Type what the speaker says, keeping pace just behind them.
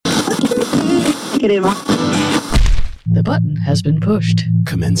negative. The button has been pushed.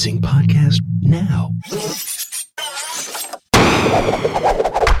 Commencing podcast now.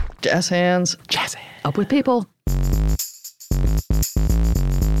 Jazz hands. Jazz hands. Up with people.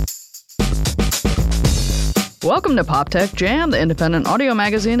 Welcome to Pop Tech Jam, the independent audio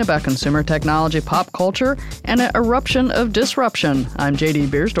magazine about consumer technology, pop culture, and an eruption of disruption. I'm J.D.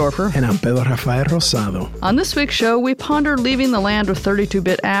 Beersdorfer. And I'm Pedro Rafael Rosado. On this week's show, we ponder leaving the land of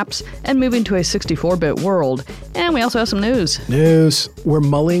 32-bit apps and moving to a 64-bit world. And we also have some news. We're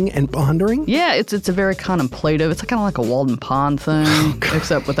mulling and pondering? Yeah, it's a very contemplative. It's kind of like a Walden Pond thing,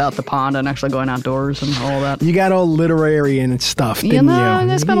 except without the pond and actually going outdoors and all that. You got all literary and stuff, didn't you?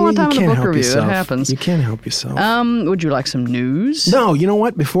 I spent a lot of time in the book review. Yourself. It happens. You can't help yourself. Would you like some news? No, you know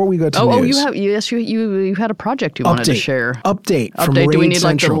what? Before we go to news. You had a project you wanted to share. Update from Raid Do we need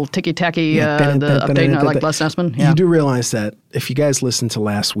Central. like the little ticky-tacky, the update, like Les Nessman? Yeah. You do realize that if you guys listened to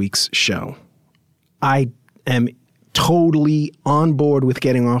last week's show, I am totally on board with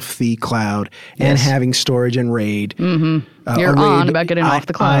getting off the cloud and having storage and RAID. Mm-hmm. You're on about getting off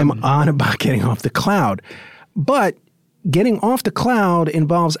the cloud. I'm on about getting off the cloud. But getting off the cloud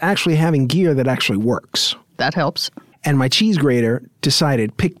involves actually having gear that actually works. That helps. And my cheese grater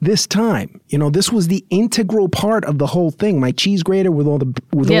decided, pick this time. You know, this was the integral part of the whole thing. My cheese grater with all the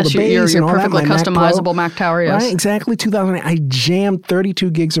bays and all that. Perfectly customizable Mac Tower, yes. Right, exactly. 2008. I jammed 32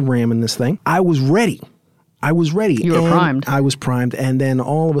 gigs of RAM in this thing. I was ready. You were primed. I was primed. And then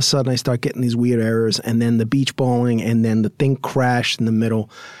all of a sudden I start getting these weird errors. And then the beach balling. And then the thing crashed in the middle.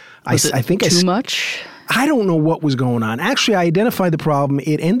 I think too much? I don't know what was going on. Actually, I identified the problem.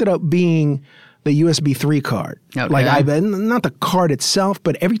 It ended up being the USB 3 card. Okay. Like not the card itself,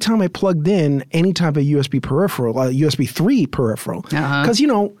 but every time I plugged in any type of USB peripheral, USB 3 peripheral, because, you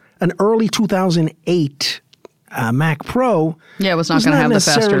know, an early 2008 Mac Pro was not going to have the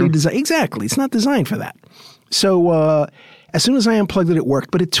faster. Exactly. It's not designed for that. So as soon as I unplugged it, it worked.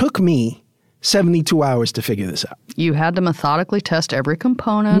 But it took me 72 hours to figure this out. You had to methodically test every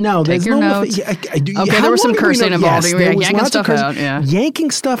component. No, take your notes. There was some cursing involved. You were yanking stuff out. Yeah.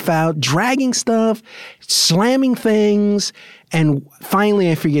 Yanking stuff out, dragging stuff, slamming things. And finally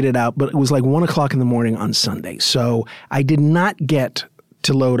I figured it out, but it was like 1 o'clock in the morning on Sunday. So I did not get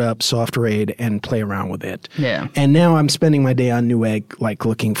to load up Soft RAID and play around with it. Yeah. And now I'm spending my day on Newegg, like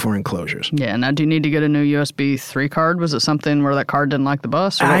looking for enclosures. Yeah. Now, do you need to get a new USB 3 card? Was it something where that card didn't like the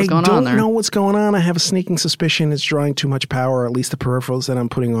bus? Or what was going on there? I don't know what's going on. I have a sneaking suspicion it's drawing too much power, or at least the peripherals that I'm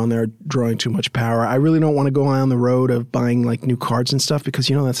putting on there are drawing too much power. I really don't want to go on the road of buying like new cards and stuff because,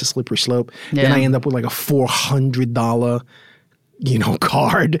 you know, that's a slippery slope. Yeah. Then I end up with like a $400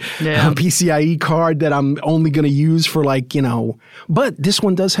 card, a PCIe card that I'm only going to use for but this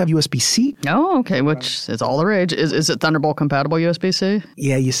one does have USB-C. Oh, okay, which is all the rage. Is it Thunderbolt compatible USB-C?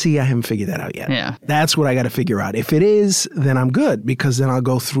 Yeah, you see, I haven't figured that out yet. Yeah. That's what I got to figure out. If it is, then I'm good because then I'll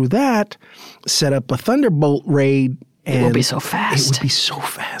go through that, set up a Thunderbolt RAID. And it will be so fast. It would be so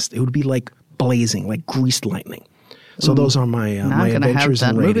fast. It would be like blazing, like greased lightning. So those are my my adventures in raiding. Now I'm going to have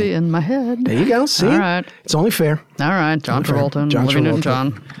that movie in my head. There you go. See? All right. It's only fair. All right. John Travolta. Olivia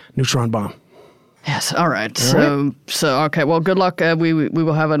Newton-John. Neutron bomb. Yes. All right. So okay. Well, good luck. We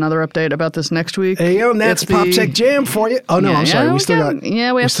will have another update about this next week. Hey, yo, and that's Pop Tech Jam for you. Oh, no, I'm sorry.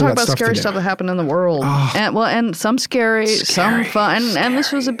 We have to talk about scary stuff that happened in the world. Oh, and some scary, some fun. And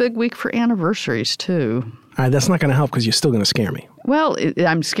this was a big week for anniversaries, too. All right, that's not going to help because you're still going to scare me. Well,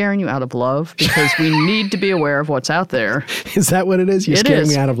 I'm scaring you out of love because we need to be aware of what's out there. Is that what it is? You're scaring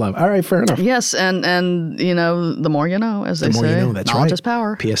me out of love. All right, fair enough. Yes, and you know, the more you know, as they say. The more you know, that's knowledge right. is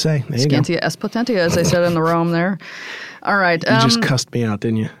power. PSA, there you go. Scantia est potentia, as they said in the Rome there. All right. You just cussed me out,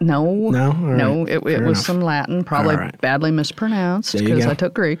 didn't you? No. No? All right. No, it was some Latin, probably badly mispronounced because I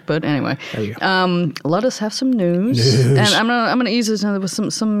took Greek. But anyway, there you go. Let us have some news. And I'm gonna ease this with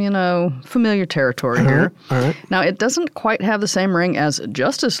some familiar territory here. All right. Now, it doesn't quite have the same ring as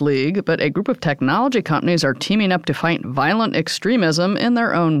Justice League, but a group of technology companies are teaming up to fight violent extremism in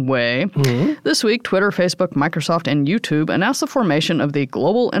their own way. Mm-hmm. This week, Twitter, Facebook, Microsoft, and YouTube announced the formation of the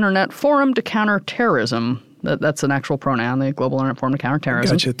Global Internet Forum to Counter Terrorism. That's an actual pronoun, the Global Internet Forum to Counter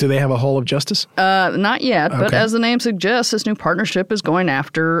Terrorism. Gotcha. Do they have a Hall of Justice? Not yet, but as the name suggests, this new partnership is going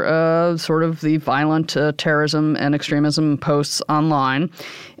after sort of the violent terrorism and extremism posts online.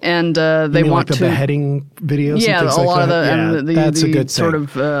 And they want like the beheading videos? Yeah, and things a lot that? of the that's a good sort thing.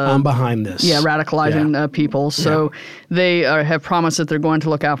 of I'm behind this. Yeah, radicalizing people. So they have promised that they're going to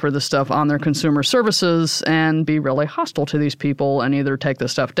look out for this stuff on their consumer services and be really hostile to these people and either take the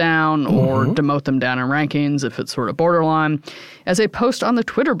stuff down or demote them down in rankings means if it's sort of borderline. As a post on the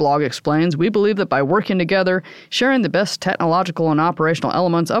Twitter blog explains, we believe that by working together, sharing the best technological and operational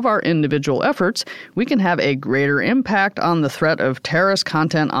elements of our individual efforts, we can have a greater impact on the threat of terrorist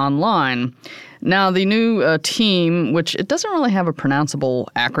content online. Now, the new team, which it doesn't really have a pronounceable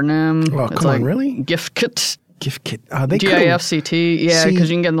acronym. Oh, come on, really? GIFCT. They GIFCT, yeah,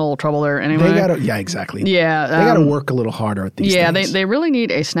 because you can get in a little trouble there anyway. Yeah, exactly. Yeah. They got to work a little harder at these things. Yeah, they really need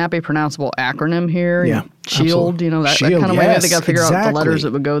a snappy, pronounceable acronym here. Yeah. Shield, absolutely. that Shield, kind of way. yes, They got to figure out the letters exactly.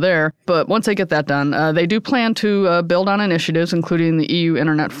 that would go there. But once they get that done, they do plan to build on initiatives, including the EU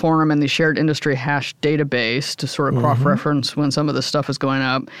Internet Forum and the Shared Industry Hash database to sort of cross-reference when some of this stuff is going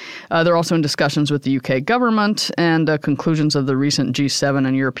up. They're also in discussions with the UK government and conclusions of the recent G7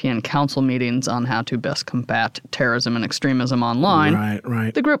 and European Council meetings on how to best combat terrorism and extremism online.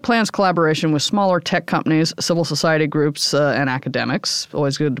 Right. The group plans collaboration with smaller tech companies, civil society groups, and academics.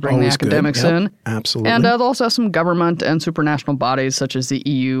 Always good to bring the academics in. Absolutely. And they'll also have some government and supranational bodies such as the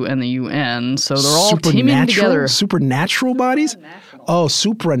EU and the UN. So they're all teaming together. Supernatural bodies? Oh,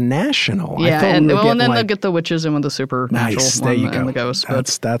 supranational. Yeah, and then they'll get the witches in with the supernatural nice. There you go. and the ghosts.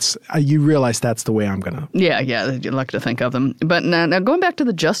 That's you realize that's the way I'm going to. Yeah, you'd like to think of them. But now going back to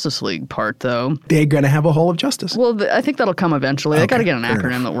the Justice League part, though. They're going to have a Hall of Justice. Well, I think that'll come eventually. They got to get an fair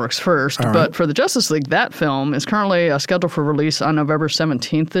acronym enough. that works first. All But right. for the Justice League, that film is currently scheduled for release on November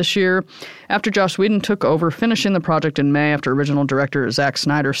 17th this year, after Joss Whedon took over, finishing the project in May after original director Zack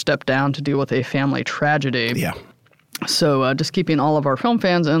Snyder stepped down to deal with a family tragedy. Yeah. So just keeping all of our film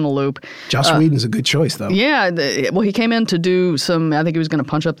fans in the loop. Joss Whedon's a good choice, though. Yeah, well, he came in to do some, I think he was going to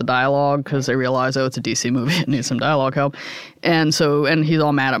punch up the dialogue because they realized, it's a DC movie, it needs some dialogue help. And he's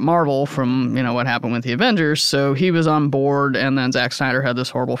all mad at Marvel from, what happened with the Avengers. So he was on board, and then Zack Snyder had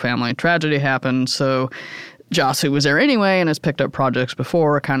this horrible family tragedy happen. So Joss, who was there anyway and has picked up projects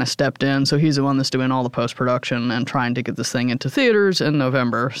before, kind of stepped in. So he's the one that's doing all the post-production and trying to get this thing into theaters in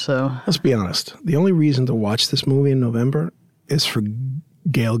November. So Let's be honest. The only reason to watch this movie in November is for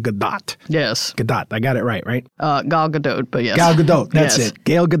Gal Gadot. yes, Gadot. I got it right? Gal Gadot, but yes. Gal Gadot. That's Yes. it.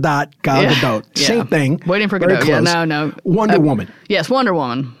 Gal Gadot. Gal Gadot. Yeah. Same thing. Waiting for Very Gadot. Yeah, close. no. Wonder Woman. Yes, Wonder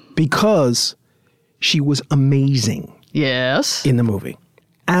Woman. Because she was amazing Yes. in the movie.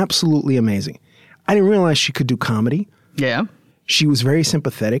 Absolutely amazing. I didn't realize she could do comedy. Yeah. She was very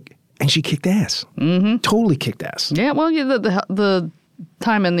sympathetic, and she kicked ass. Mm-hmm. Totally kicked ass. Yeah, well, the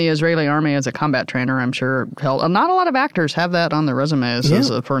time in the Israeli army as a combat trainer, I'm sure, helped. Not a lot of actors have that on their resumes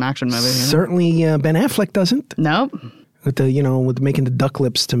for an action movie. Certainly Ben Affleck doesn't. Nope. With with making the duck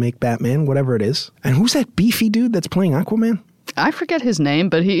lips to make Batman, whatever it is. And who's that beefy dude that's playing Aquaman? I forget his name,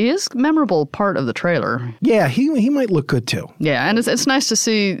 but he is a memorable part of the trailer. Yeah, he might look good too. Yeah, and it's nice to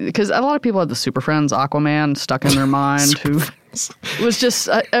see, because a lot of people had the Super Friends Aquaman stuck in their mind, who was just,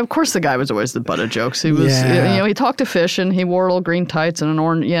 of course the guy was always the butt of jokes. He was, he talked to fish and he wore little green tights and an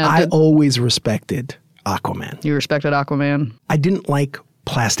orange, I always respected Aquaman. You respected Aquaman? I didn't like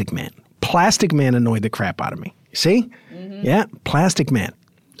Plastic Man. Plastic Man annoyed the crap out of me. See? Mm-hmm. Yeah, Plastic Man.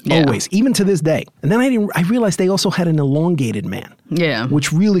 Yeah. Always, even to this day. And then I realized they also had an elongated man. Yeah.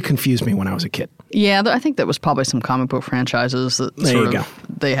 Which really confused me when I was a kid. Yeah, I think that was probably some comic book franchises that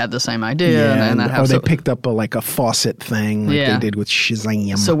they had the same idea. Yeah, and that they picked up a faucet thing like they did with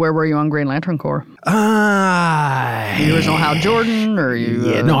Shazam. So where were you on Green Lantern Corps? The original Hal Jordan, or you?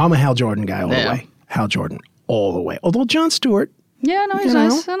 Yeah, no, I'm a Hal Jordan guy all the way. Hal Jordan all the way. Although Jon Stewart. Yeah, no, he's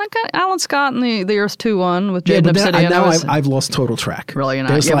nice. And I got Alan Scott in the Earth 2 one with Jaden but Obsidian. now I've lost total track. Really, you're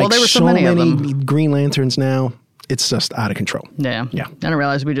not? There's Yeah, well, there were so many of them. Green Lanterns now. It's just out of control. Yeah. Yeah. I didn't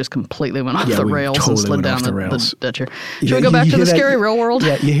realize we just completely went off Yeah, the we rails totally and slid went down off the the rails. ditch here. Should we go back to the scary real world?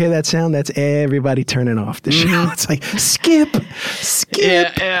 Yeah, you hear that sound? That's everybody turning off the show. It's like, skip.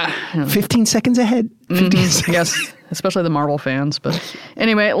 Yeah. 15 seconds ahead. 15 seconds. Yes, especially the Marvel fans. But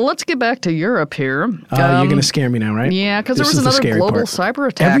anyway, let's get back to Europe here. You're going to scare me now, right? Yeah, because there This was is the another scary global part. cyber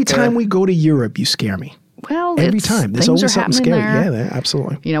attack. Every time we go to Europe, you scare me. Well, Every time. There's things always are something happening scary. there. Yeah,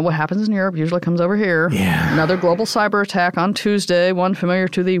 absolutely. You know, what happens in Europe usually comes over here. Yeah. Another global cyber attack on Tuesday, one familiar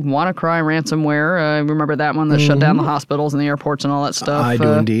to the WannaCry ransomware. Remember that one that shut down the hospitals and the airports and all that stuff? I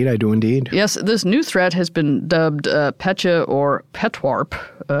do indeed. Yes, this new threat has been dubbed Petya or Petwarp.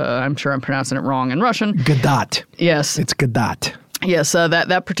 I'm sure I'm pronouncing it wrong in Russian. Gadot. Yes. It's Gadot. Yes,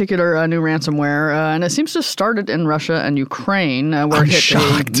 that particular new ransomware, and it seems to have started in Russia and Ukraine, where I'm it hit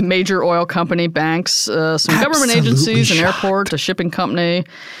shocked. a major oil company, banks, some government agencies, an airport, a shipping company,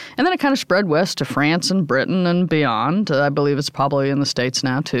 and then it kind of spread west to France and Britain and beyond. I believe it's probably in the States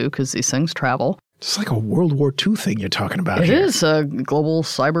now, too, because these things travel. It's like a World War II thing you're talking about It here. is global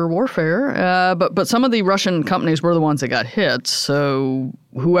cyber warfare, but some of the Russian companies were the ones that got hit, so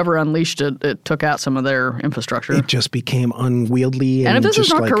whoever unleashed it took out some of their infrastructure. It just became unwieldy. And if this is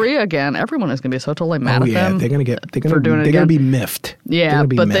just North Korea again, everyone is going to be so totally mad at them. They're going to be miffed. Yeah,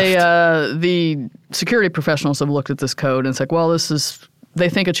 but the security professionals have looked at this code and it's like, well, they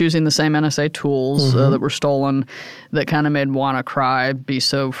think it's using the same NSA tools that were stolen that kind of made WannaCry be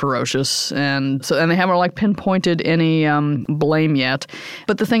so ferocious. And they haven't pinpointed any blame yet.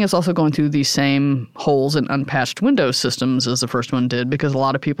 But the thing is also going through these same holes in unpatched Windows systems as the first one did, because a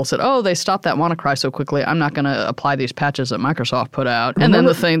lot of people said, oh, they stopped that WannaCry so quickly, I'm not going to apply these patches that Microsoft put out. And then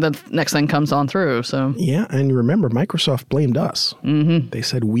the next thing comes on through. So yeah, and remember, Microsoft blamed us. Mm-hmm. They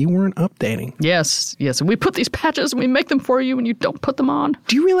said we weren't updating. Yes. We put these patches and we make them for you and you don't put them on.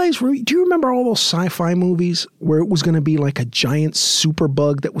 Do you remember all those sci-fi movies where it was going to be like a giant super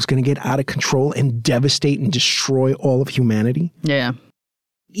bug that was going to get out of control and devastate and destroy all of humanity? Yeah.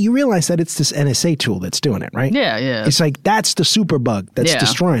 You realize that it's this NSA tool that's doing it, right? Yeah. It's like that's the super bug that's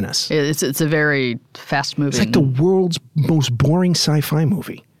destroying us. It's a very fast-moving. It's like the world's most boring sci-fi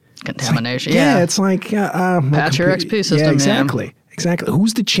movie. Contamination. It's like patch your XP system. Yeah, exactly.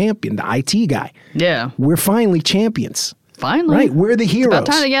 Who's the champion? The IT guy. Yeah. We're finally champions. Finally. Right, we're the heroes. It's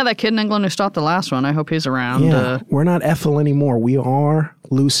about time, that kid in England who stopped the last one. I hope he's around. Yeah, we're not Ethel anymore. We are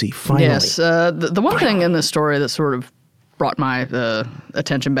Lucy, finally. Yes. The one thing in this story that sort of brought my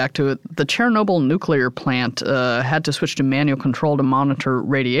attention back to it, the Chernobyl nuclear plant had to switch to manual control to monitor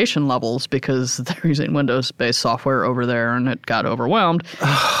radiation levels because they're using Windows-based software over there, and it got overwhelmed.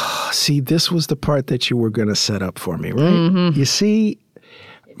 See, this was the part that you were going to set up for me, right? Mm-hmm. You see,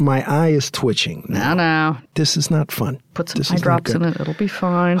 my eye is twitching. Now. This is not fun. Put some eye drops in it. It'll be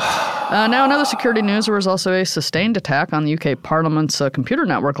fine. Now, in other security news, there was also a sustained attack on the UK Parliament's computer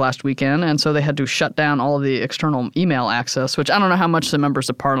network last weekend, and so they had to shut down all of the external email access, which I don't know how much the members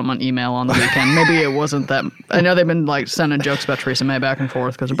of Parliament email on the weekend. Maybe it wasn't that. I know they've been sending jokes about Theresa May back and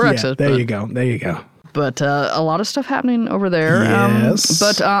forth because of Brexit. Yeah, there you go. But a lot of stuff happening over there. Yes.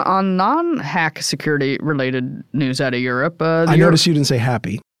 But on non-hack security-related news out of Europe... I noticed you didn't say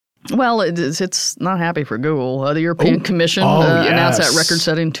happy. Well, it's not happy for Google. The European Commission announced that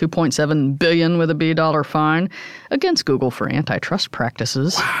record-setting $2.7 billion with a B dollar fine against Google for antitrust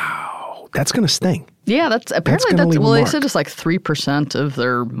practices. Wow, that's going to sting. Yeah, that's they said it's like 3% of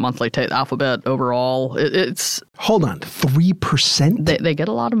their monthly Alphabet overall. Hold on, 3%? They get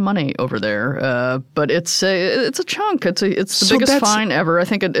a lot of money over there, but it's a chunk. It's the biggest fine ever. I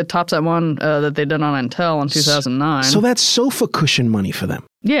think it tops that one that they did on Intel in 2009. So that's sofa cushion money for them.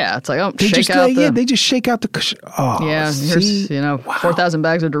 Yeah, it's like they just shake out the cushion. Oh, yeah. Here's 4,000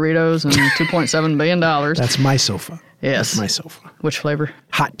 bags of Doritos and $2.7 billion. That's my sofa. Yes, that's my sofa. Which flavor?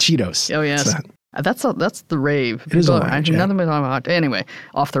 Hot Cheetos. Oh yes. That's the rave. It is a rave, nothing but about. Anyway,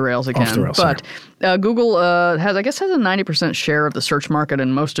 off the rails again. Off the rails, but Google has a 90% share of the search market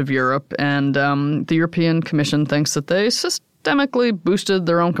in most of Europe, and the European Commission thinks that they systemically boosted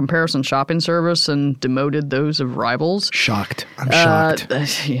their own comparison shopping service and demoted those of rivals. Shocked. I'm shocked.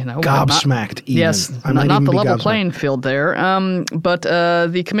 Gobsmacked. Yes, not the level playing field there. But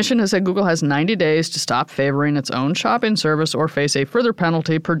the Commission has said Google has 90 days to stop favoring its own shopping service or face a further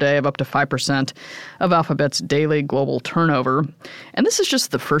penalty per day of up to 5% of Alphabet's daily global turnover. And this is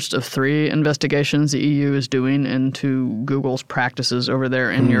just the first of 3 investigations the EU is doing into Google's practices over there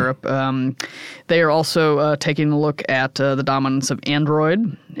in Europe. They are also taking a look at the dominance of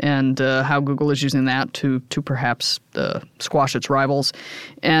Android and how Google is using that to perhaps squash its rivals.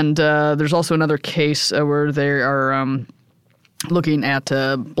 And there's also another case where they are looking at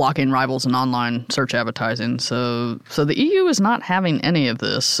blocking rivals in online search advertising. So the EU is not having any of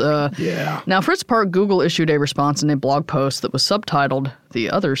this. Now, for its part, Google issued a response in a blog post that was subtitled The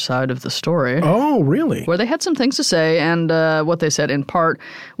Other Side of the Story. Oh, really? Where they had some things to say, and what they said in part,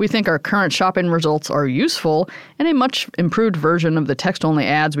 we think our current shopping results are useful and a much improved version of the text-only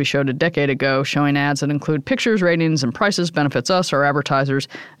ads we showed a decade ago, showing ads that include pictures, ratings, and prices benefits us, our advertisers,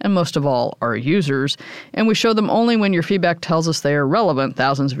 and most of all, our users. And we show them only when your feedback tells us they are relevant.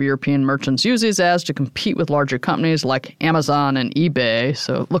 Thousands of European merchants use these ads to compete with larger companies like Amazon and eBay.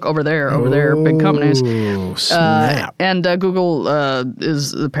 So look over there, big companies. Snap. And Google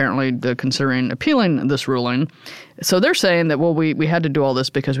is apparently considering appealing this ruling. So they're saying that, well, we had to do all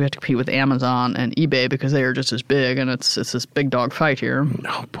this because we had to compete with Amazon and eBay because they are just as big, and it's this big dog fight here.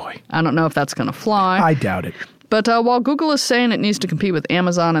 Oh, boy. I don't know if that's going to fly. I doubt it. But while Google is saying it needs to compete with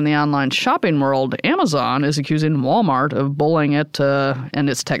Amazon in the online shopping world, Amazon is accusing Walmart of bullying it and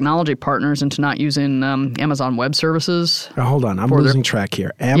its technology partners into not using Amazon Web Services. Hold on. I'm losing track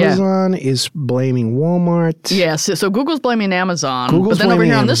here. Amazon is blaming Walmart. Yes. So Google's blaming Amazon. Google's but then over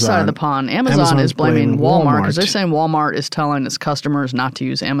here blaming on this side of the pond, Amazon is blaming Walmart because they're saying Walmart is telling its customers not to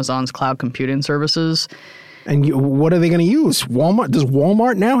use Amazon's cloud computing services. And what are they going to use? Walmart? Does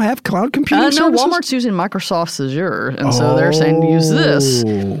Walmart now have cloud computing services? No, Walmart's using Microsoft's Azure, and so they're saying to use this.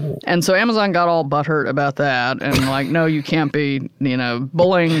 And so Amazon got all butthurt about that, and like, no, you can't be,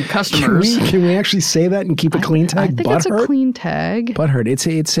 bullying customers. Can we actually say that and keep a clean tag? I think it's a clean tag. Butthurt.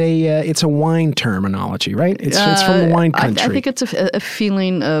 It's a wine terminology, right? It's from the wine country. I think it's a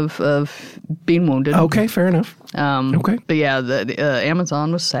feeling of being wounded. Okay, fair enough. Okay, but yeah,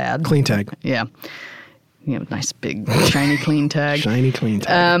 Amazon was sad. Clean tag. Yeah. Nice big shiny clean tag. Shiny clean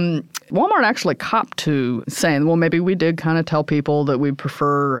tag. Walmart actually copped to saying, well, maybe we did kind of tell people that we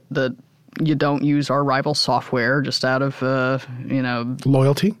prefer that you don't use our rival software just out of,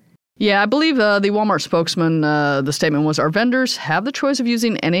 loyalty? Yeah, I believe the Walmart spokesman, the statement was, our vendors have the choice of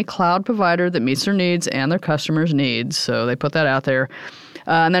using any cloud provider that meets their needs and their customers' needs. So they put that out there.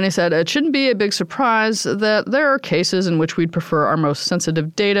 And then he said, it shouldn't be a big surprise that there are cases in which we'd prefer our most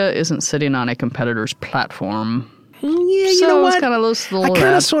sensitive data isn't sitting on a competitor's platform. Yeah, you know what? I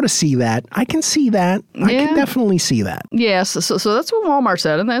kind of sort of see that. I can see that. Yeah. I can definitely see that. Yes, so that's what Walmart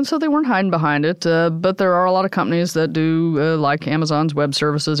said, and then so they weren't hiding behind it. But there are a lot of companies that do, like Amazon's Web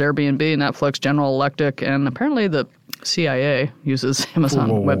Services, Airbnb, Netflix, General Electric, and apparently the CIA uses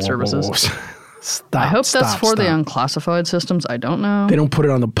Amazon Web Services. I hope that's for the unclassified systems. I don't know. They don't put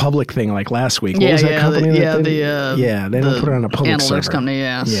it on the public thing like last week. What was that company? They don't put it on a public analytics server. Company.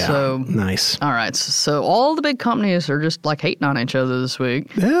 Yeah. So nice. All right. So all the big companies are just like hating on each other this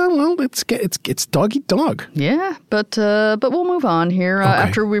week. Yeah. Well, it's dog eat dog. Yeah. But we'll move on here. Okay.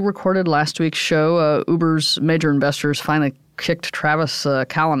 After we recorded last week's show, Uber's major investors finally kicked Travis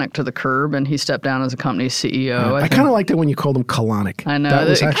Kalanick to the curb, and he stepped down as the company's CEO. I kind of liked it when you called him Kalanick. I know. That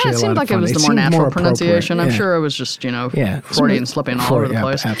was it kind of seemed like it was the more natural pronunciation. I'm sure it was just, Freudian slipping all over the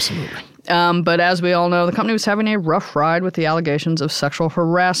place. Absolutely. But as we all know, the company was having a rough ride with the allegations of sexual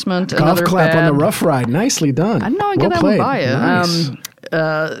harassment. Golf clap on the rough ride. Nicely done. I didn't know I'd get that one by you. Nice.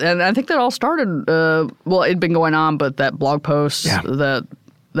 And I think that all started, it'd been going on, but that blog post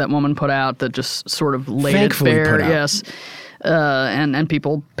that woman put out that just sort of laid Thankfully it bare. Put out. Yes. And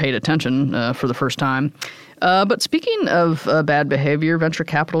people paid attention for the first time. But speaking of bad behavior, venture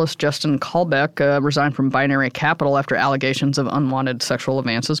capitalist Justin Kalbeck resigned from Binary Capital after allegations of unwanted sexual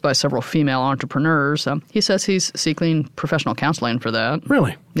advances by several female entrepreneurs. He says he's seeking professional counseling for that.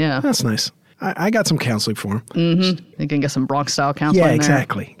 Really? Yeah. That's nice. I got some counseling for him. Mm-hmm. You can get some Bronx-style counseling Yeah,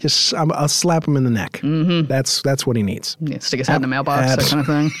 exactly. There. I'll slap him in the neck. Mm-hmm. That's what he needs. Yeah, stick his head in the mailbox, that kind of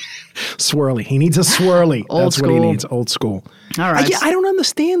thing. Swirly. He needs a swirly. Old That's school. What he needs. Old school. All right. I don't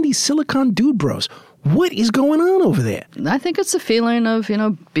understand these Silicon dude bros. What is going on over there? I think it's the feeling of,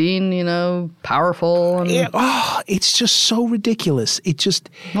 being, powerful. And it's just so ridiculous. It just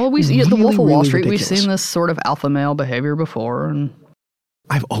the Wolf of Wall Street, ridiculous. We've seen this sort of alpha male behavior before. And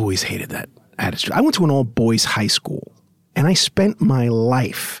I've always hated that attitude. I went to an all-boys high school, and I spent my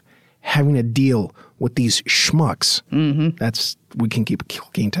life having to deal with these schmucks. Mm-hmm. We can keep a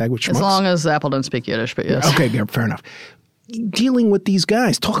clean tag with schmucks. As long as Apple doesn't speak Yiddish, but yes. Okay, yeah, fair enough. Dealing with these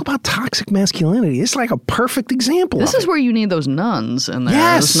guys. Talk about toxic masculinity. It's like a perfect example This is where you need those nuns in there.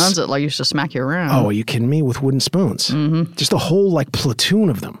 Yes. Those nuns that used to smack you around. Oh, are you kidding me? With wooden spoons. Mm-hmm. Just a whole platoon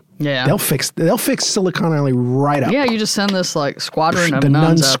of them. Yeah. They'll fix Silicon Alley right up. Yeah, you just send this squadron of the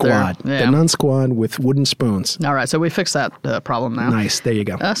nuns nun out squad. there. Yeah. The nun squad with wooden spoons. All right, so we fixed that problem now. Nice. There you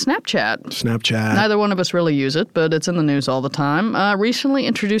go. Snapchat. Neither one of us really use it, but it's in the news all the time. Recently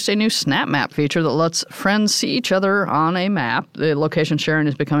introduced a new Snap Map feature that lets friends see each other on a map. The location sharing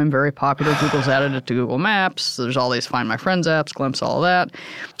is becoming very popular. Google's added it to Google Maps. There's all these Find My Friends apps, Glimpse, all of that.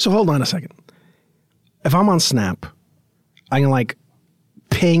 So hold on a second. If I'm on Snap, I can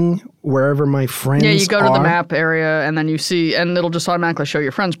ping wherever my friends are. Yeah, you go to the map area and then you see, and it'll just automatically show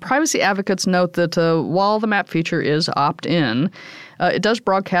your friends. Privacy advocates note that while the map feature is opt-in, it does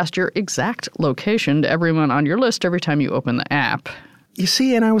broadcast your exact location to everyone on your list every time you open the app. You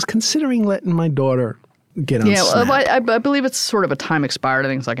see, and I was considering letting my daughter get on Snap. I believe it's sort of a time expired. I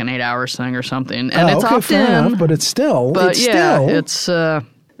think it's like an 8 hours thing or something. And it's opt-in. Fair enough, but it's still.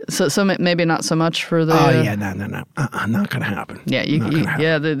 So maybe not so much for the. Oh yeah, no, not going to happen. Yeah,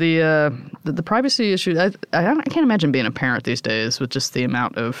 the privacy issue. I can't imagine being a parent these days with just the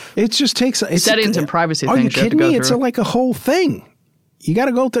amount of. It just takes settings and privacy things. Are you kidding me? It's like a whole thing. You got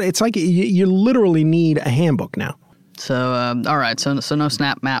to go through. It's like you literally need a handbook now. So, all right. So no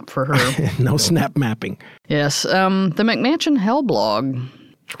snap map for her. No snap mapping. Yes. The McMansion Hell blog.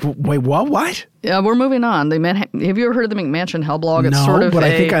 Wait, what? Yeah, we're moving on. Have you ever heard of the McMansion Hell blog? It's No, but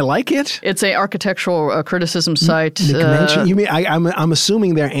I think I like it. It's a architectural criticism site. McMansion? You mean I'm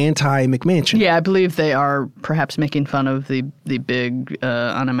assuming they're anti-McMansion? Yeah, I believe they are perhaps making fun of the big,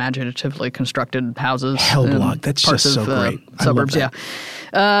 unimaginatively constructed houses. Hell blog. That's just so great. Suburbs, yeah.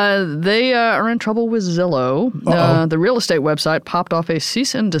 They are in trouble with Zillow. The real estate website popped off a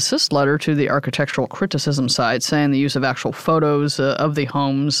cease and desist letter to the architectural criticism site saying the use of actual photos of the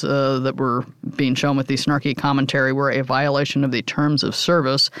homes that were being shown with the snarky commentary were a violation of the terms of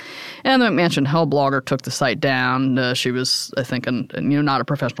service. And the McMansion Hell blogger took the site down. She was, I think, not a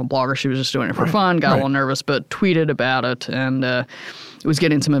professional blogger. She was just doing it for fun, got a little nervous, but tweeted about it and was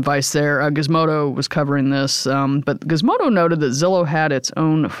getting some advice there. Gizmodo was covering this, but Gizmodo noted that Zillow had its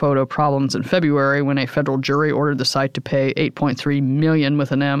own photo problems in February when a federal jury ordered the site to pay $8.3 million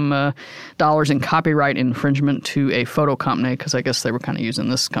with an M dollars in copyright infringement to a photo company because I guess they were kind of using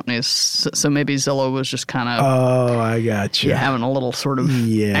this company. So maybe Zillow was just kind of I got you. Having a little sort of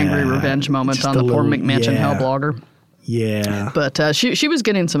angry revenge moment on the poor McMansion Hell blogger. Yeah. But she was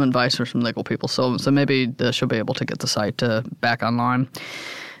getting some advice from some legal people, so maybe she'll be able to get the site back online.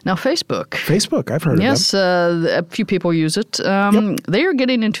 Now, Facebook, I've heard of them. Yes, a few people use it. They are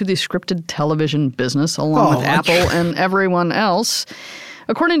getting into the scripted television business along with Apple and everyone else.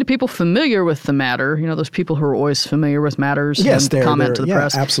 According to people familiar with the matter, those people who are always familiar with matters and comment to the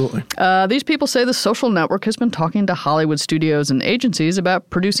press. Absolutely. These people say the social network has been talking to Hollywood studios and agencies about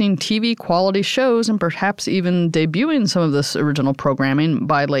producing TV-quality shows and perhaps even debuting some of this original programming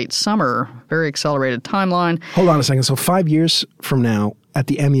by late summer. Very accelerated timeline. Hold on a second. So 5 years from now, at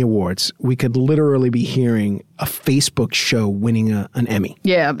the Emmy Awards, we could literally be hearing a Facebook show winning an Emmy.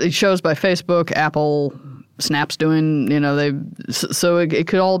 Yeah, it shows by Facebook, Apple, Snap's doing, so it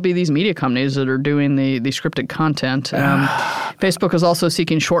could all be these media companies that are doing the scripted content. Facebook is also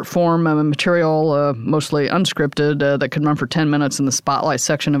seeking short form material, mostly unscripted, that could run for 10 minutes in the spotlight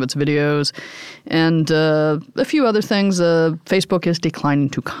section of its videos. And a few other things. Facebook is declining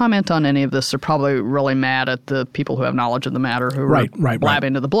to comment on any of this. They're probably really mad at the people who have knowledge of the matter who are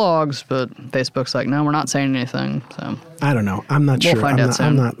blabbing to the blogs, but Facebook's like, no, we're not saying anything. So I don't know. I'm not sure. We'll find out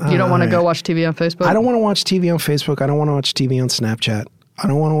soon. You don't want to go watch TV on Facebook? I don't want to watch TV on Facebook. I don't want to watch TV on Snapchat. I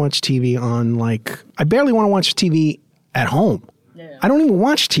don't want to watch TV on I barely want to watch TV at home. Yeah. I don't even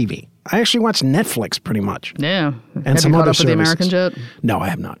watch TV. I actually watch Netflix pretty much. Yeah. And have some you caught other up with the American Jet? No, I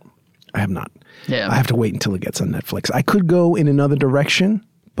have not. Yeah. I have to wait until it gets on Netflix. I could go in another direction,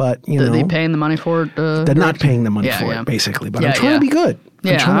 but Are they paying the money for it? They're not paying the money for it, basically. But I'm trying to be good.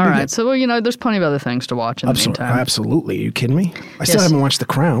 Yeah, all right. So, there's plenty of other things to watch in the meantime. Absolutely. Are you kidding me? I still haven't watched The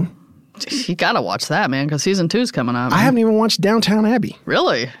Crown. You got to watch that, man, because season 2's coming up. I haven't even watched Downton Abbey.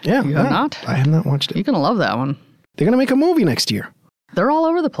 Really? Yeah. You have not? I have not watched it. You're going to love that one. They're going to make a movie next year. They're all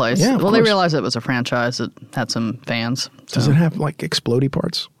over the place. Yeah, well, they realized it was a franchise that had some fans. So. Does it have, explodey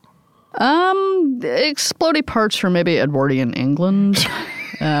parts? Explodey parts for maybe Edwardian England.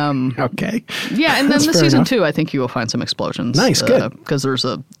 Okay. Yeah, and then the season 2, I think you will find some explosions. Nice, good. Because there's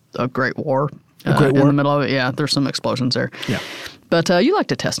a great war. A great war? In the middle of it, yeah. There's some explosions there. Yeah. But you like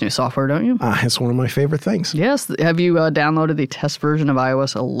to test new software, don't you? It's one of my favorite things. Yes. Have you downloaded the test version of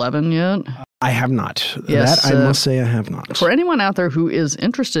iOS 11 yet? I have not. Yes, that I must say I have not. For anyone out there who is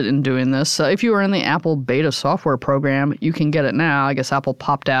interested in doing this, if you are in the Apple beta software program, you can get it now. I guess Apple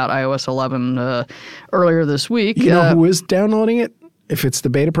popped out iOS 11 earlier this week. You know who is downloading it? If it's the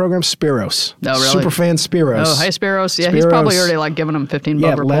beta program, Spiros. Oh, really? Superfan Spiros. Oh, hey, Spiros. Yeah, he's probably already giving them $15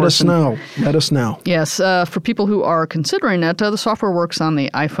 reports. Let us know. Let us know. Yes, for people who are considering it, the software works on the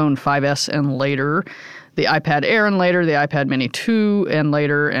iPhone 5S and later, the iPad Air and later, the iPad Mini 2 and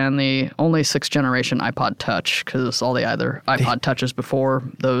later, and the only 6th generation iPod Touch, because all the other iPod Touches before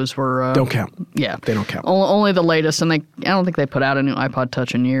those were... don't count. Yeah. They don't count. Only the latest, and I don't think they put out a new iPod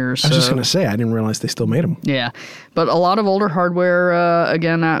Touch in years. I was just going to say, I didn't realize they still made them. Yeah. But a lot of older hardware,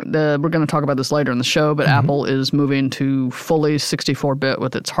 again, we're going to talk about this later in the show, but Apple is moving to fully 64-bit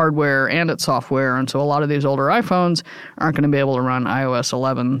with its hardware and its software, and so a lot of these older iPhones aren't going to be able to run iOS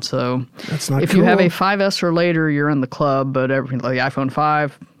 11. So that's not if you have a 5S or later, you're in the club, but everything like the iPhone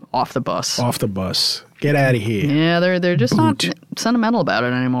 5, off the bus. Off the bus. Get out of here. Yeah, they're just not sentimental about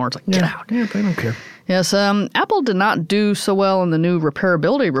it anymore. It's like, get out. Yeah, they don't care. Yes, Apple did not do so well in the new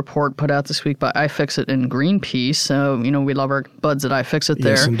repairability report put out this week by iFixit and Greenpeace. So, we love our buds at iFixit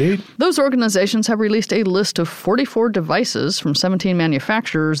there. Yes, indeed. Those organizations have released a list of 44 devices from 17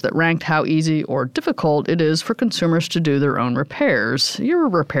 manufacturers that ranked how easy or difficult it is for consumers to do their own repairs. You're a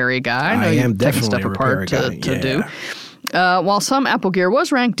repair guy. I am definitely stuff a repair apart guy. to do. While some Apple gear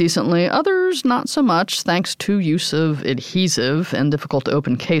was ranked decently, others not so much, thanks to use of adhesive and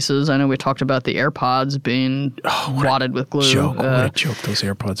difficult-to-open cases. I know we talked about the AirPods being wadded with glue. What a joke those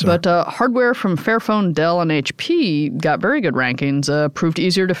AirPods are. But hardware from Fairphone, Dell, and HP got very good rankings, proved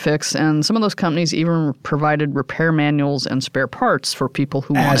easier to fix, and some of those companies even provided repair manuals and spare parts for people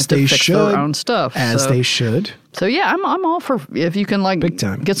who wanted to fix their own stuff. As they should. So, yeah, I'm all for if you can, Big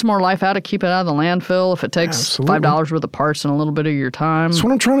time. get some more life out of keep it out of the landfill. If it takes $5 worth of parts and a little bit of your time. That's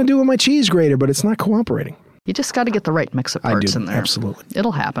what I'm trying to do with my cheese grater, but it's not cooperating. You just got to get the right mix of parts in there. Absolutely.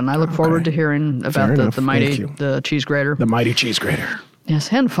 It'll happen. I look forward to hearing about the mighty cheese grater. The mighty cheese grater.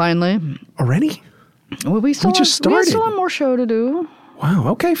 Yes, and finally. Already? Well, we still started. have more show to do. Wow,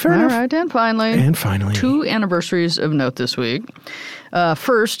 okay, fair enough. All right, and finally. 2 anniversaries of note this week.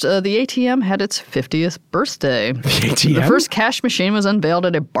 First, the ATM had its 50th birthday. The ATM? The first cash machine was unveiled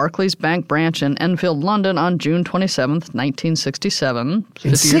at a Barclays Bank branch in Enfield, London on June 27th, 1967.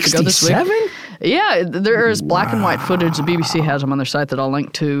 50 years ago this week. Yeah, there is black and white footage. The BBC has them on their site that I'll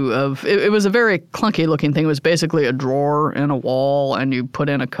link to. It was a very clunky looking thing. It was basically a drawer in a wall, and you put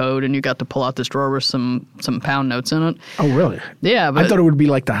in a code, and you got to pull out this drawer with some pound notes in it. Oh, really? Yeah. But I thought it would be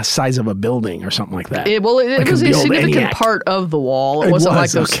like the size of a building or something like that. It was a significant part of the wall. It wasn't like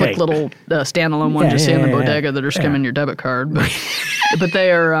those slick little standalone ones you see in the bodega that are skimming your debit card. But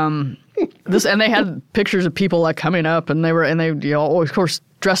they are and they had pictures of people like coming up, and they of course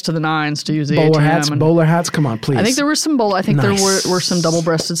dressed to the nines to use the ATM. Bowler hats, come on, please. I think there were some there were some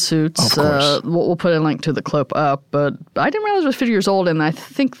double-breasted suits. Of course. We'll put a link to the clip up, but I didn't realize it was 50 years old, and I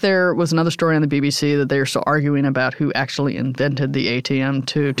think there was another story on the BBC that they are still arguing about who actually invented the ATM.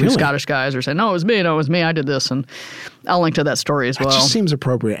 Two Scottish guys are saying, no, it was me, I did this, and I'll link to that story as well. It just seems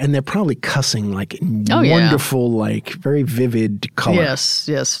appropriate, and they're probably cussing wonderful, very vivid color. Yes,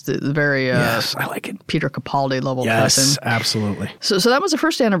 very yes, I like it. Peter Capaldi level cussing. Yes, absolutely. So that was the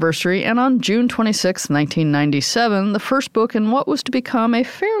first anniversary, and on June 26, 1997, the first book in what was to become a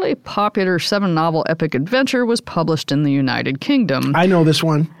fairly popular 7-novel epic adventure was published in the United Kingdom. I know this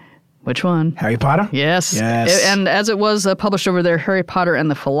one. Which one? Harry Potter? Yes. And as it was published over there, Harry Potter and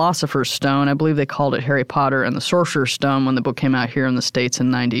the Philosopher's Stone. I believe they called it Harry Potter and the Sorcerer's Stone when the book came out here in the States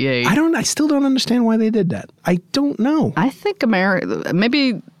in 98. I still don't understand why they did that. I don't know. I think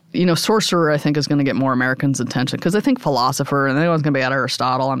maybe... sorcerer, I think, is going to get more Americans' attention because I think philosopher, and anyone's going to be at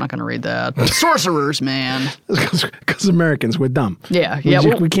Aristotle. I'm not going to read that. Sorcerers, man. Because Americans, we're dumb. Yeah.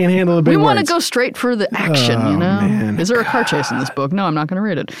 We can't handle the big words. We want to go straight for the action, Man. Is there a car chase in this book? No, I'm not going to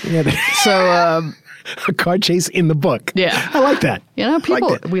read it. Yeah, a car chase in the book. Yeah. I like that.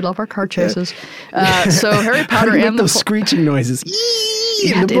 People, we love our car chases. So Harry Potter and those screeching noises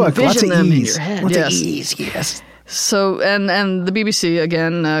in the book. Lots of E's. Lots of E's, yes. So, and the BBC,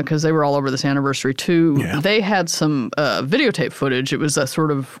 again, because they were all over this anniversary too, they had some videotape footage. It was a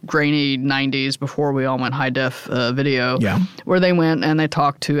sort of grainy 90s before we all went high-def video, where they went and they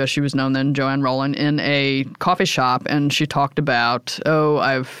talked to, as she was known then, Joanne Rowland, in a coffee shop, and she talked about,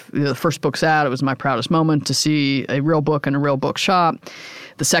 the first book's out. It was my proudest moment to see a real book in a real bookshop.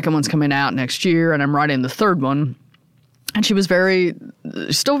 The second one's coming out next year, and I'm writing the third one. And she was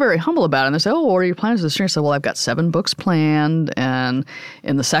still very humble about it. And they said, what are your plans for this year? I said, well, I've got 7 books planned. And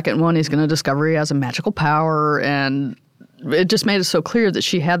in the second one, he's going to discover he has a magical power. And it just made it so clear that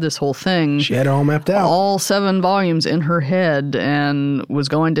she had this whole thing. She had it all mapped out. All 7 volumes in her head and was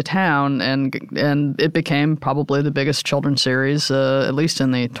going to town. And it became probably the biggest children's series, at least in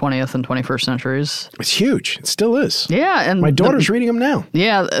the 20th and 21st centuries. It's huge. It still is. Yeah. And my daughter's reading them now.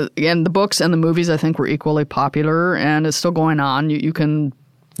 Yeah. And the books and the movies, I think, were equally popular. And it's still going on. You can...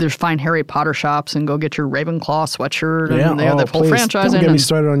 There's fine Harry Potter shops and go get your Ravenclaw sweatshirt. And they have the whole franchise. Don't get me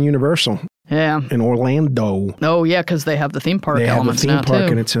started on Universal. Yeah. In Orlando. Oh, yeah, because they have the theme park elements now, too. They have the theme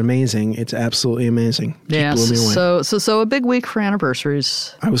park, and it's amazing. It's absolutely amazing. Just blew me away. So a big week for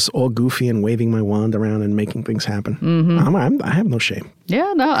anniversaries. I was all goofy and waving my wand around and making things happen. Mm-hmm. I have no shame.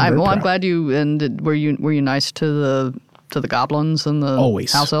 Yeah, no. I'm glad you ended. Were you nice to the goblins and the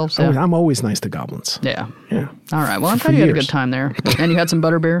house elves? Yeah. I'm always nice to goblins. Yeah. All right. Well, I'm glad you had a good time there. And you had some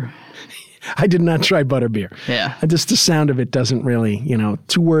butterbeer? I did not try butterbeer. Yeah. Just the sound of it doesn't really,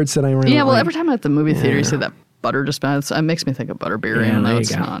 2 words that I really every time I'm at the movie theater, you see that butter dispense. It makes me think of butterbeer. Yeah, even though there you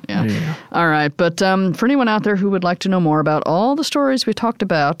it's go. not. Yeah. There you go. All right. But for anyone out there who would like to know more about all the stories we talked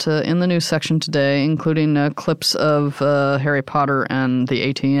about in the news section today, including clips of Harry Potter and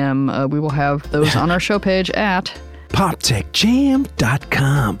the ATM, we will have those on our show page at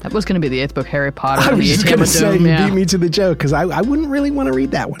PopTechJam.com. That was going to be the 8th book, Harry Potter. I and was the just ATM going to of say, Doom. you Yeah. beat me to the joke, because I wouldn't really want to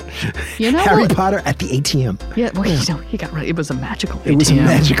read that one. You know Harry what? Potter at the ATM. Yeah, well, you know, he got right. It was a magical ATM. It was a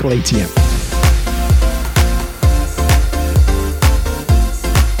magical ATM.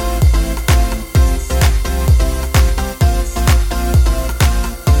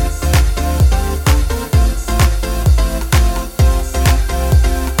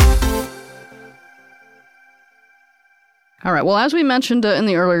 All right. Well, as we mentioned in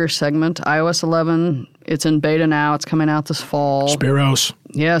the earlier segment, iOS 11, it's in beta now. It's coming out this fall. Spiros.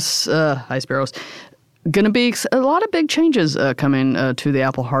 Yes. Hi, Sparrows. Going to be a lot of big changes coming to the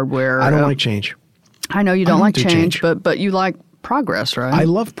Apple hardware. I don't like change. I know you don't like do change, change. but you like progress, right? I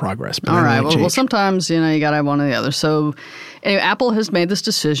love progress, but All I right. don't like change. Well, sometimes, you got to have one or the other. So anyway, Apple has made this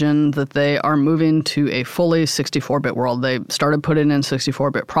decision that they are moving to a fully 64-bit world. They started putting in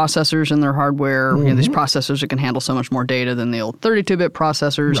 64-bit processors in their hardware. These processors that can handle so much more data than the old 32-bit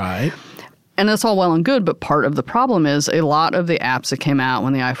processors. Right. And that's all well and good, but part of the problem is a lot of the apps that came out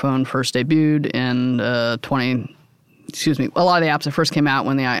when the iPhone first debuted in a lot of the apps that first came out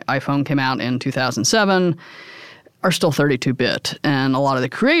when the iPhone came out in 2007 are still 32-bit. And a lot of the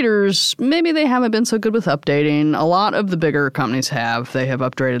creators, maybe they haven't been so good with updating. A lot of the bigger companies have. They have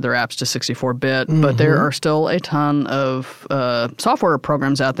upgraded their apps to 64-bit, but there are still a ton of software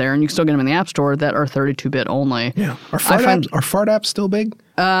programs out there, and you can still get them in the App Store that are 32-bit only. Yeah. Are fart apps still big?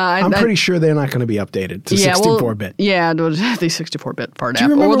 I'm pretty sure they're not going to be updated to 64-bit. the 64-bit fart Do you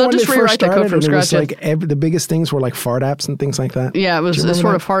app. remember They'll when just they first rewrite the code started from and it was scratch. like the biggest things were like fart apps and things like that? Yeah, it was Do you remember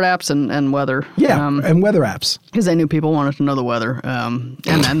sort that? of fart apps and weather. Yeah, and weather apps. Because they knew people wanted to know the weather.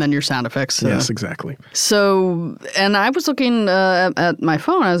 And then your sound effects. Yes, exactly. So, and I was looking at my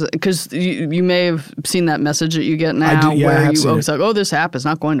phone because you may have seen that message that you get now I where have seen it's like, oh, this app is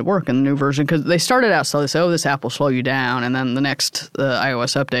not going to work in the new version. Because they started out so they say, oh, this app will slow you down. And then the next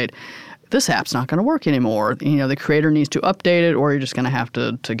iOS update, this app's not going to work anymore. The creator needs to update it, or you're just going to have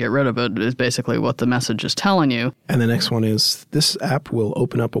to get rid of it, is basically what the message is telling you. And the next one is, this app will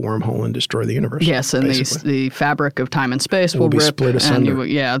open up a wormhole and destroy the universe. Yes, and the fabric of time and space will be rip. split asunder.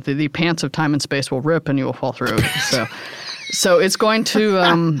 And the pants of time and space will rip, and you will fall through. So it's going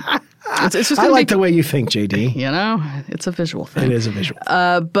to... It's just I gonna like be, the way you think, JD. It's a visual thing. It is a visual.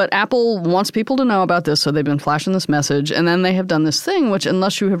 But Apple wants people to know about this, so they've been flashing this message. And then they have done this thing, which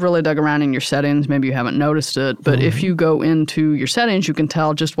unless you have really dug around in your settings, maybe you haven't noticed it. But if you go into your settings, you can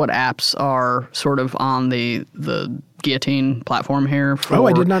tell just what apps are sort of on the Guillotine platform here.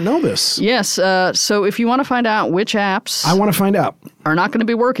 I did not know this. Yes. So if you want to find out which apps I want to find out. are not going to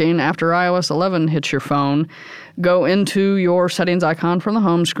be working after iOS 11 hits your phone, go into your settings icon from the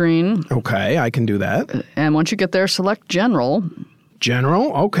home screen. Okay, I can do that. And once you get there, select General.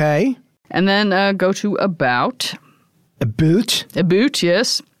 General, okay. And then go to About. About,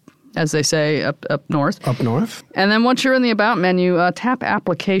 yes, as they say up north. Up north. And then once you're in the About menu, tap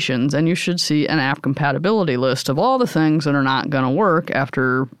Applications, and you should see an app compatibility list of all the things that are not going to work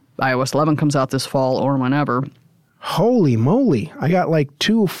after iOS 11 comes out this fall or whenever. Holy moly. I got like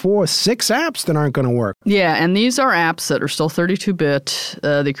 2, 4, 6 apps that aren't going to work. Yeah, and these are apps that are still 32-bit.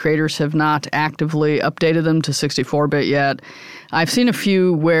 The creators have not actively updated them to 64-bit yet. I've seen a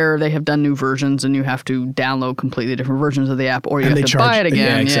few where they have done new versions and you have to download completely different versions of the app or you have to buy it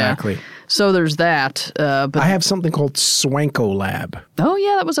again. Yeah, exactly. So there's that. But I have something called Swanko Lab. Oh,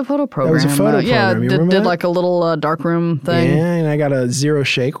 yeah, that was a photo program. That was a photo program. Yeah, You remember did that? like a little darkroom thing. Yeah, and I got a Zero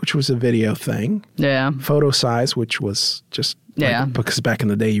Shake, which was a video thing. Yeah. Photo Size, which was just because back in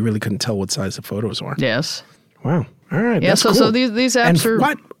the day you really couldn't tell what size the photos were. Yes. Wow. All right. Yeah, that's so cool. these apps and are...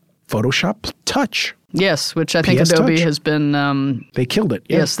 what? Photoshop Touch. Yes, which I think PS Adobe Touch. has been... They killed it.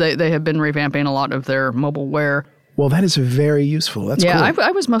 Yeah. Yes, they have been revamping a lot of their mobileware. Well, that is very useful. That's cool.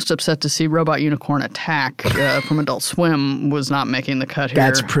 I was most upset to see Robot Unicorn Attack from Adult Swim was not making the cut here.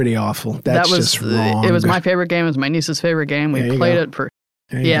 That's pretty awful. That's just wrong. It was my favorite game. It was my niece's favorite game. We played it for...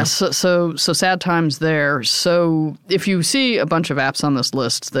 So sad times there. So if you see a bunch of apps on this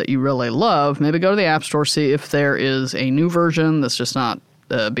list that you really love, maybe go to the App Store, see if there is a new version that's just not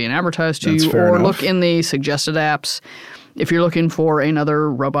being advertised to you, or look in the suggested apps. If you're looking for another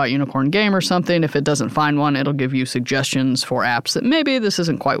robot unicorn game or something, if it doesn't find one, it'll give you suggestions for apps that maybe this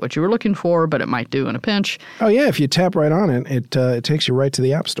isn't quite what you were looking for, but it might do in a pinch. Oh, yeah. If you tap right on it, it takes you right to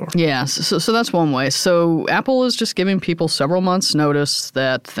the App Store. Yeah, so that's one way. So Apple is just giving people several months' notice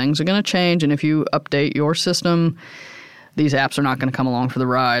that things are going to change, and if you update your system, these apps are not going to come along for the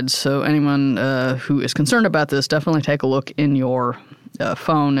ride. So anyone who is concerned about this, definitely take a look in your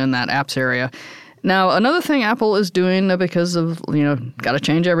phone in that apps area. Now, another thing Apple is doing because of, got to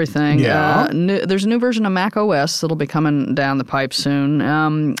change everything. Yeah. There's a new version of Mac OS that'll be coming down the pipe soon.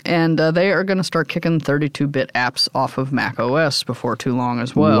 And they are going to start kicking 32-bit apps off of Mac OS before too long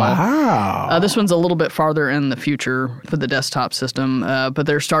as well. Wow. This one's a little bit farther in the future for the desktop system, but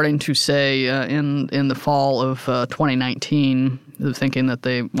they're starting to say in the fall of 2019, they're thinking that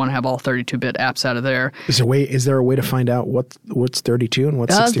they want to have all 32-bit apps out of there. Is there a way to find out what's 32 and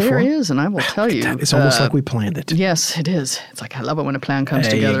what's 64? There is, and I will tell you. It's almost like we planned it. Yes, it is. It's like I love it when a plan comes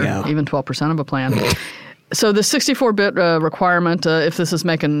There you together, go. even 12% of a plan. So the 64-bit requirement, if this is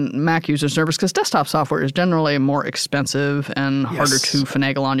making Mac users nervous, because desktop software is generally more expensive and harder to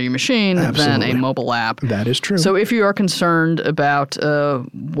finagle onto your machine than a mobile app. That is true. So if you are concerned about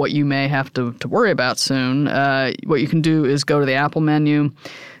what you may have to worry about soon, what you can do is go to the Apple menu,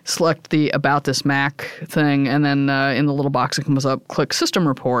 select the About This Mac thing, and then in the little box that comes up, click System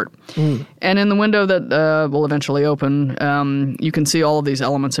Report. And in the window that will eventually open, you can see all of these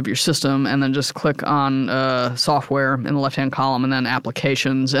elements of your system, and then just click on Software in the left-hand column, and then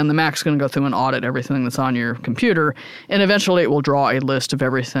Applications. And the Mac's going to go through and audit everything that's on your computer, and eventually it will draw a list of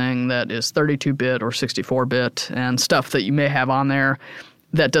everything that is 32-bit or 64-bit and stuff that you may have on there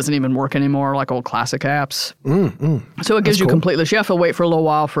that doesn't even work anymore, like old classic apps. So it gives you complete list. You have to wait for a little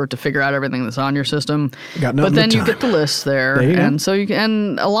while for it to figure out everything that's on your system. But then you get the list there. And so you can,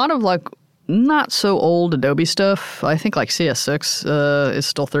 and a lot of like not so old Adobe stuff. I think like CS6 is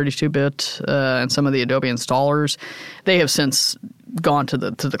still 32-bit, and some of the Adobe installers, they have since gone to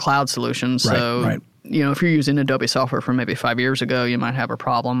the cloud solution. So Right. If you're using Adobe software from maybe 5 years ago, you might have a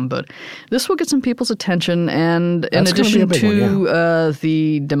problem. But this will get some people's attention. And in addition to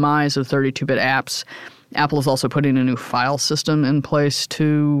the demise of 32-bit apps, Apple is also putting a new file system in place,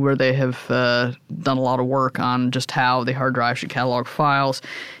 too, where they have done a lot of work on just how the hard drive should catalog files.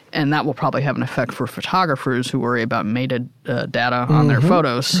 And that will probably have an effect for photographers who worry about metadata on their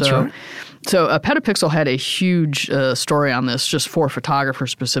photos. That's right. So Petapixel had a huge story on this just for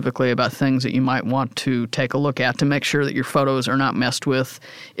photographers specifically about things that you might want to take a look at to make sure that your photos are not messed with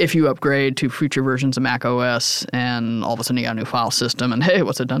if you upgrade to future versions of Mac OS and all of a sudden you got a new file system and, hey,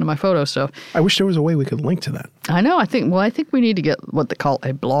 what's it done to my photos? So I wish there was a way we could link to that. I know. I think we need to get what they call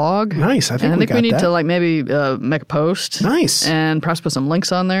a blog. Nice. I think we need to maybe make a post. Nice. And perhaps put some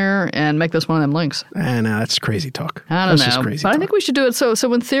links on there and make this one of them links. That's crazy talk. I don't know. But I think we should do it. So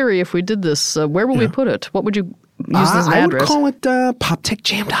in theory, if we did this, where would we put it? What would you use as an address? I would call it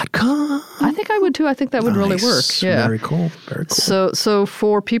poptechjam.com. I think I would too. I think that would really work. Yeah. Very cool. Very cool. So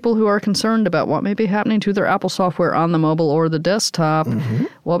for people who are concerned about what may be happening to their Apple software on the mobile or the desktop,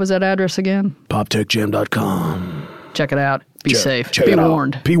 what was that address again? poptechjam.com. Check it out. Be safe. Check Be it out.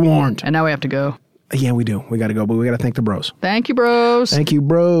 warned. Be warned. And now we have to go. Yeah, we do. We got to go, but we got to thank the bros. Thank you, bros. Thank you,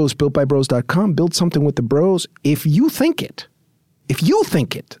 bros. BuiltByBros.com. Build something with the bros. If you think it,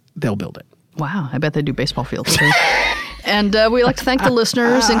 they'll build it. Wow, I bet they do baseball fields too. And we like to thank the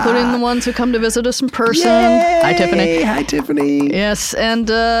listeners, including the ones who come to visit us in person. Yay! Hi, Tiffany. Hi, Tiffany. Yes, and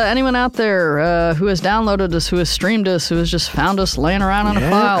anyone out there who has downloaded us, who has streamed us, who has just found us laying around on a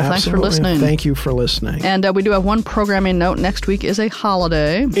file, absolutely. thanks for listening. Thank you for listening. And we do have one programming note. Next week is a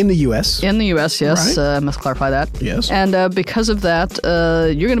holiday. In the U.S. In the U.S., yes. Right. Must clarify that. Yes. And because of that,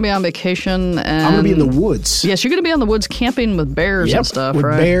 you're going to be on vacation. And I'm going to be in the woods. Yes, you're going to be on the woods camping with bears and stuff, with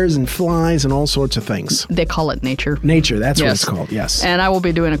right? bears and flies and all sorts of things. They call it nature. Nature, that's what it's called, yes. And I will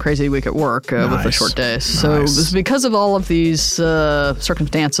be doing a crazy week at work with a short day. So because of all of these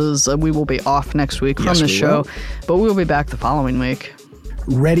circumstances, we will be off next week from the show. But we will be back the following week.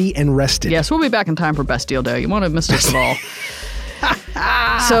 Ready and rested. Yes, we'll be back in time for Best Deal Day. You won't have missed us at all.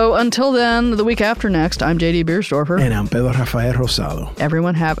 So until then, the week after next, I'm J.D. Biersdorfer. And I'm Pedro Rafael Rosado.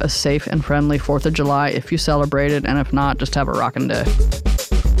 Everyone have a safe and friendly 4th of July if you celebrate it. And if not, just have a rockin' day.